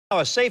Now,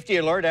 a safety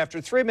alert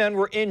after 3 men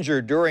were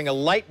injured during a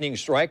lightning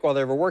strike while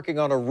they were working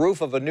on a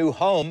roof of a new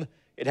home.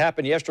 It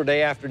happened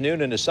yesterday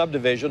afternoon in a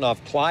subdivision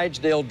off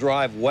Clydesdale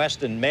Drive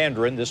West in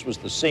Mandarin. This was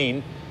the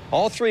scene.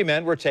 All 3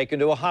 men were taken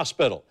to a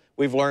hospital.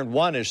 We've learned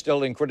 1 is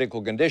still in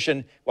critical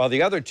condition, while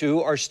the other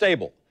 2 are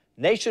stable.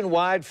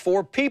 Nationwide,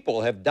 4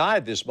 people have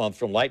died this month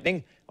from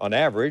lightning. On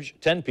average,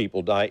 10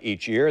 people die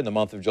each year in the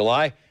month of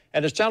July.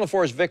 And as Channel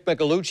 4's Vic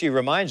Michelucci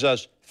reminds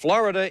us,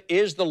 Florida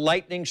is the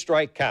lightning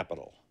strike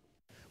capital.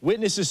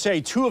 Witnesses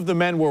say 2 of the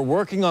men were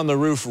working on the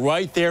roof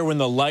right there when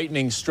the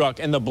lightning struck,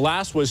 and the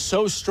blast was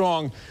so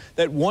strong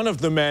that one of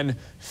the men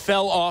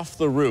fell off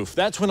the roof.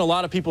 That's when a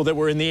lot of people that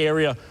were in the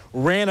area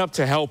ran up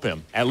to help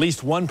him. At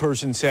least one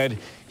person said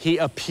he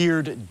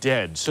appeared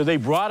dead. So they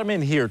brought him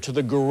in here to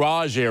the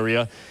garage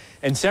area,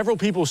 and several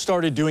people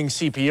started doing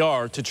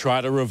CPR to try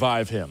to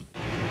revive him.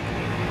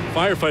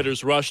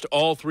 Firefighters rushed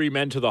all 3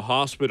 men to the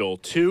hospital,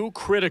 2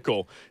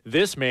 critical,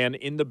 this man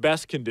in the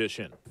best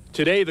condition.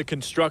 Today, the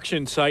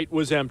construction site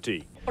was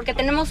empty.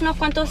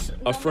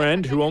 A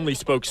friend who only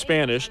spoke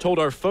Spanish told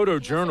our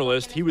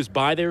photojournalist he was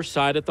by their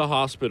side at the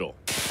hospital.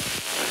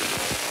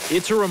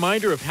 It's a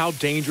reminder of how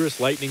dangerous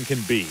lightning can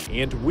be,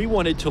 and we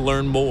wanted to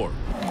learn more.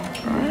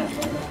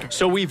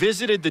 So we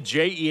visited the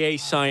JEA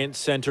Science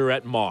Center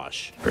at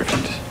Mosh.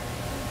 Perfect.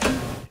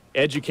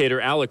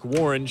 Educator Alec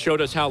Warren showed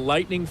us how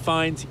lightning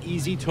finds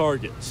easy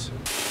targets.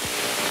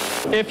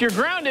 If you're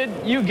grounded,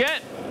 you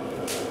get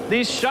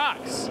these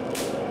shocks.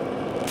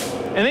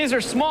 And these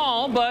are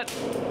small, but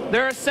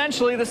they're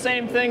essentially the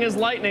same thing as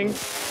lightning.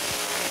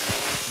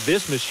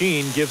 This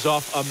machine gives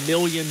off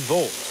 1,000,000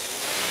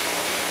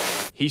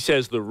 volts. He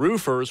says the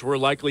roofers were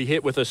likely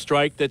hit with a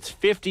strike that's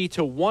 50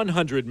 to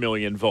 100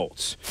 million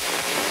volts.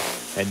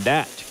 And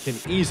that can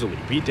easily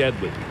be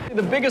deadly.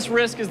 The biggest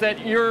risk is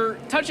that you're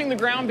touching the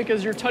ground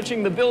because you're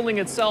touching the building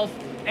itself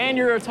and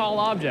you're a tall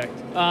object.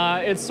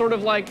 It's sort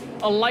of like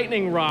a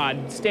lightning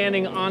rod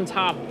standing on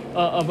top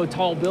of a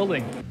tall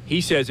building. He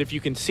says if you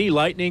can see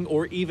lightning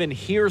or even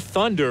hear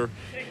thunder,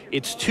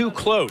 it's too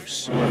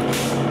close.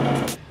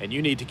 And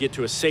you need to get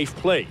to a safe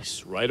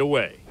place right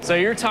away. So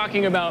you're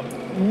talking about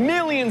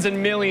millions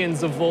and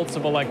millions of volts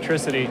of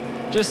electricity,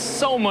 just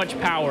so much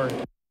power.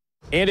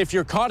 And if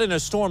you're caught in a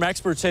storm,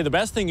 experts say the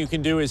best thing you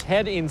can do is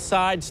head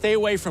inside, stay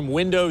away from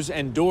windows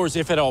and doors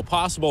if at all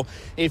possible.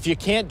 If you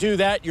can't do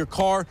that, your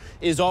car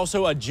is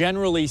also a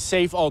generally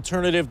safe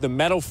alternative. The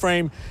metal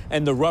frame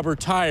and the rubber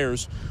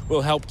tires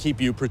will help keep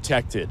you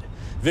protected.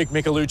 Vic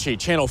Michelucci,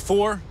 Channel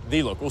 4,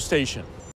 the local station.